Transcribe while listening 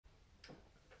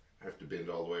I have to bend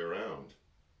all the way around.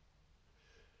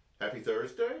 Happy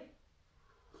Thursday.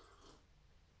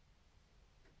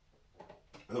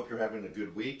 I hope you're having a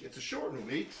good week. It's a shortened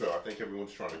week, so I think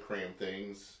everyone's trying to cram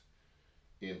things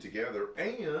in together.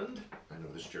 And I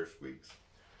know this chair squeaks.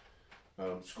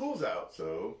 School's out,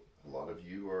 so a lot of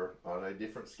you are on a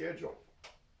different schedule.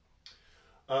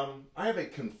 I have a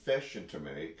confession to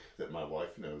make that my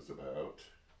wife knows about.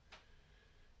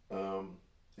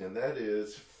 And that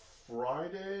is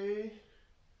Friday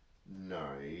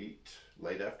night,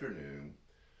 late afternoon,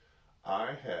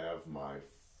 I have my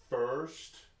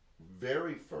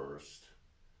very first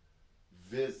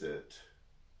visit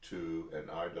to an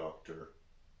eye doctor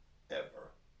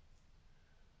ever.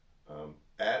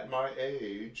 At my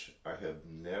age, I have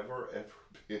never ever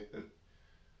been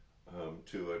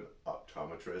to an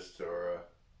optometrist or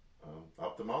an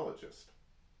ophthalmologist.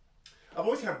 I've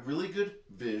always had really good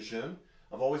vision.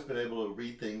 I've always been able to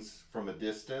read things from a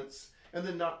distance and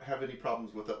then not have any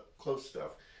problems with up close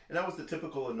stuff. And I was the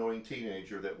typical annoying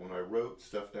teenager that when I wrote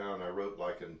stuff down, I wrote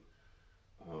like in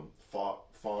font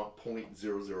 .003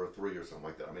 or something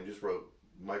like that. I mean, just wrote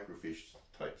microfiche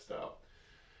type style.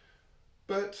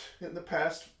 But in the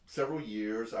past several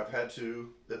years, I've had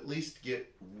to at least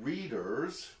get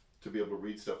readers to be able to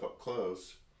read stuff up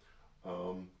close.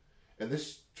 And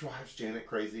this drives Janet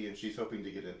crazy, and she's hoping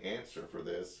to get an answer for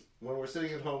this. When we're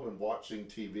sitting at home and watching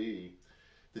TV,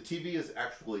 the TV is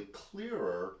actually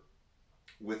clearer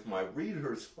with my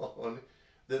readers on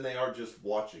than they are just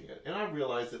watching it. And I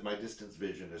realize that my distance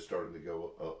vision is starting to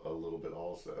go a little bit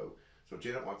also. So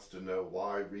Janet wants to know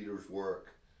why readers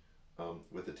work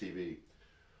with the TV.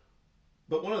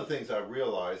 But one of the things I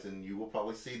realize, and you will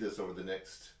probably see this over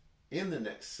in the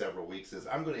next several weeks, is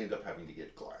I'm going to end up having to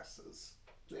get glasses.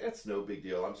 It's no big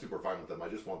deal. I'm super fine with them. I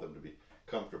just want them to be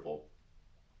comfortable.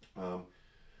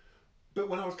 But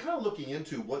when I was kind of looking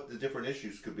into what the different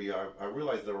issues could be, I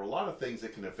realized there are a lot of things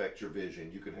that can affect your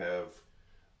vision. You can have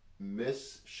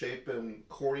misshapen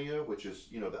cornea, which is,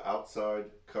 the outside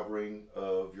covering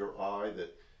of your eye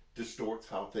that distorts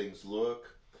how things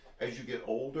look. As you get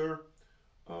older,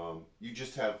 you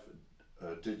just have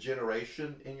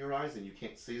degeneration in your eyes and you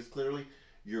can't see as clearly.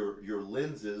 Your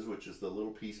lenses, which is the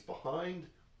little piece behind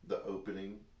the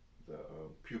opening, the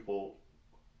pupil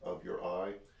of your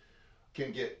eye,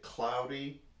 can get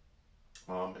cloudy,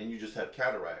 and you just have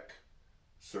cataract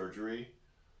surgery.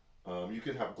 You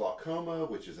can have glaucoma,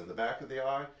 which is in the back of the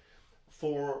eye.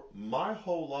 For my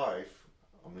whole life,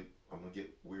 I'm gonna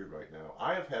get weird right now,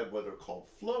 I have had what are called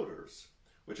floaters,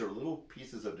 which are little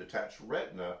pieces of detached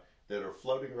retina that are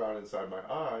floating around inside my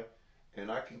eye,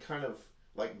 and I can kind of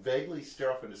like vaguely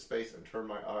stare off into space and turn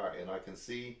my eye, and I can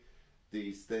see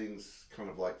these things kind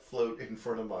of like float in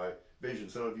front of my vision.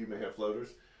 Some of you may have floaters.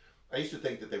 I used to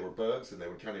think that they were bugs and they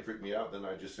would kind of freak me out. Then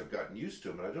I just have gotten used to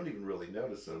them, and I don't even really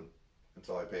notice them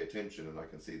until I pay attention and I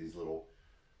can see these little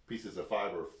pieces of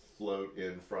fiber float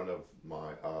in front of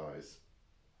my eyes.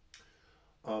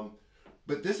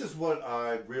 But this is what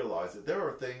I realized, that there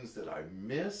are things that I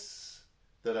miss,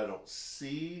 that I don't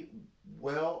see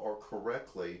well or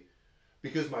correctly,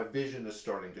 because my vision is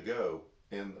starting to go.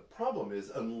 And the problem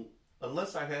is,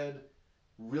 unless I had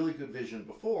really good vision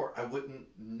before, I wouldn't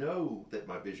know that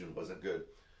my vision wasn't good.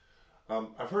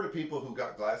 I've heard of people who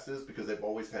got glasses because they've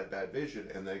always had bad vision,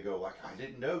 and they go like, I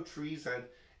didn't know trees had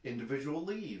individual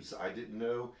leaves. I didn't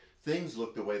know things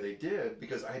looked the way they did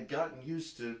because I had gotten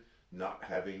used to not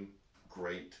having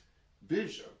great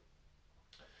vision.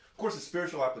 Of course, the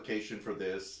spiritual application for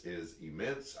this is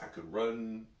immense. I could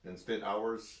run and spend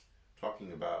hours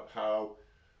talking about how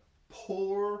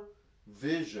poor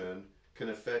vision can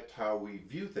affect how we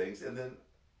view things and then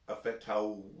affect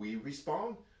how we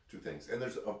respond to things. And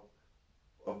there's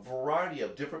a variety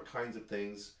of different kinds of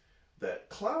things that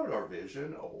cloud our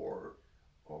vision or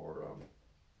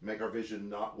make our vision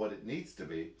not what it needs to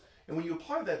be. And when you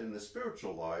apply that in the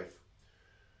spiritual life,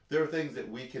 there are things that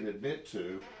we can admit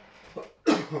to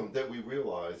that we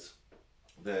realize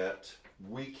that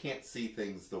we can't see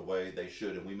things the way they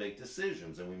should, and we make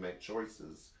decisions and we make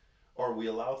choices, or we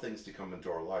allow things to come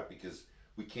into our life because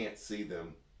we can't see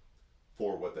them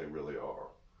for what they really are.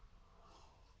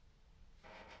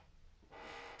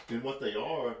 And what they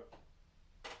are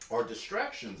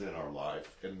distractions in our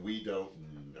life, and we don't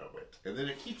know it. And then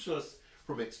it keeps us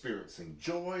from experiencing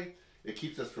joy. It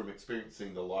keeps us from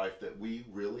experiencing the life that we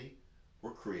really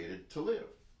were created to live.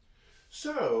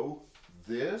 So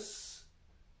this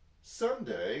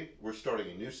Sunday, we're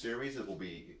starting a new series. It will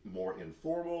be more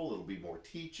informal. It'll be more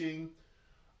teaching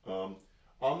on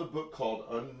the book called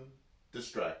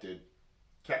Undistracted,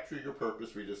 Capture Your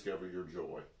Purpose, Rediscover Your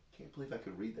Joy. Can't believe I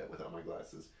could read that without my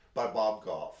glasses. By Bob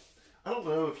Goff. I don't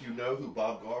know if you know who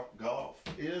Bob Goff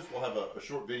is. We'll have a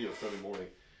short video Sunday morning.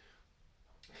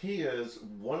 He is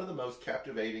one of the most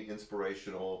captivating,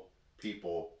 inspirational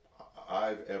people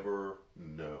I've ever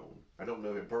known. I don't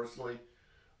know him personally,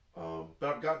 but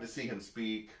I've gotten to see him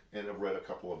speak and I've read a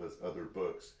couple of his other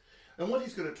books. And what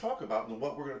he's going to talk about, and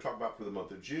what we're going to talk about for the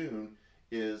month of June,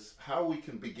 is how we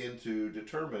can begin to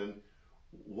determine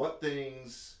what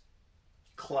things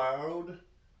cloud,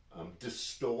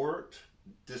 distort,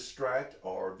 distract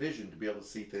our vision to be able to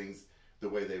see things the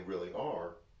way they really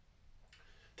are,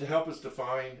 to help us to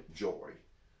find joy,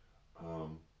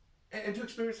 and to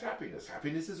experience happiness.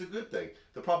 Happiness is a good thing.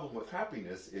 The problem with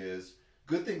happiness is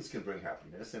good things can bring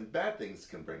happiness and bad things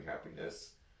can bring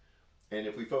happiness. And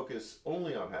if we focus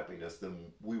only on happiness,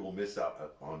 then we will miss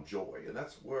out on joy. And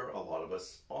that's where a lot of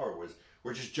us are.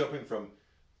 We're just jumping from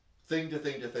thing to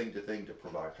thing to thing to thing to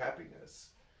provide happiness.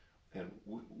 And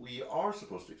we are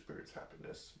supposed to experience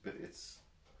happiness, but it's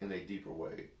in a deeper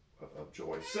way of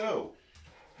joy. So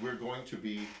we're going to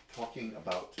be talking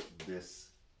about this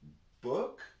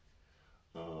book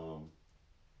for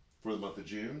the month of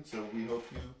June. So we hope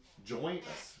you join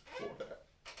us for that.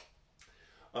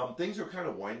 Things are kind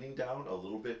of winding down a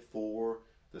little bit for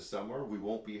the summer. We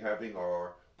won't be having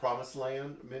our Promised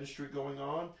Land ministry going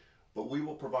on, but we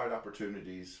will provide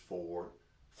opportunities for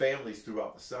families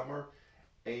throughout the summer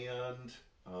and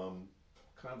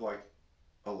kind of like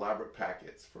elaborate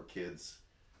packets for kids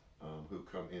who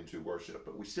come into worship.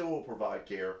 But we still will provide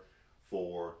care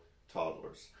for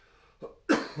toddlers.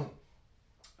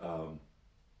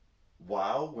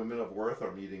 Wow, Women of Worth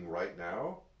are meeting right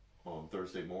now on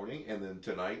Thursday morning, and then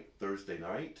tonight, Thursday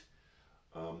night.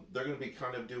 They're going to be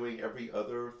kind of doing every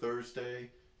other Thursday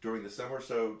during the summer,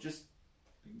 so just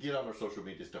get on our social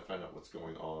medias to find out what's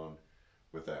going on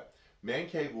with that. Man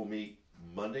Cave will meet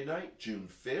Monday night, June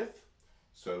 5th,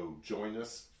 so join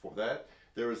us for that.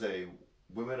 There is a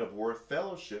Women of Worth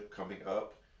Fellowship coming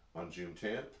up on June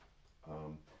 10th.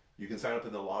 You can sign up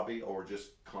in the lobby or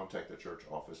just contact the church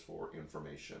office for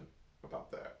information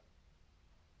about that.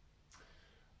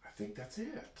 I think that's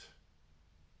it.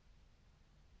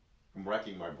 I'm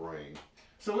racking my brain.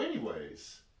 So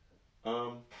anyways,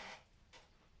 how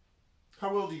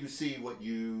well do you see what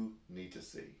you need to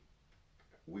see?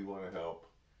 We want to help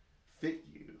fit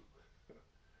you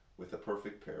with a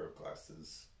perfect pair of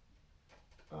glasses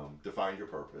to find your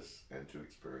purpose and to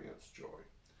experience joy.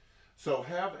 So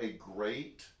have a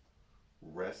great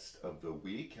rest of the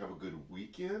week. Have a good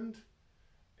weekend.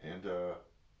 And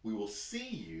we will see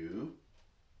you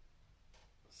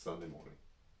Sunday morning.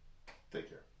 Take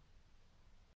care.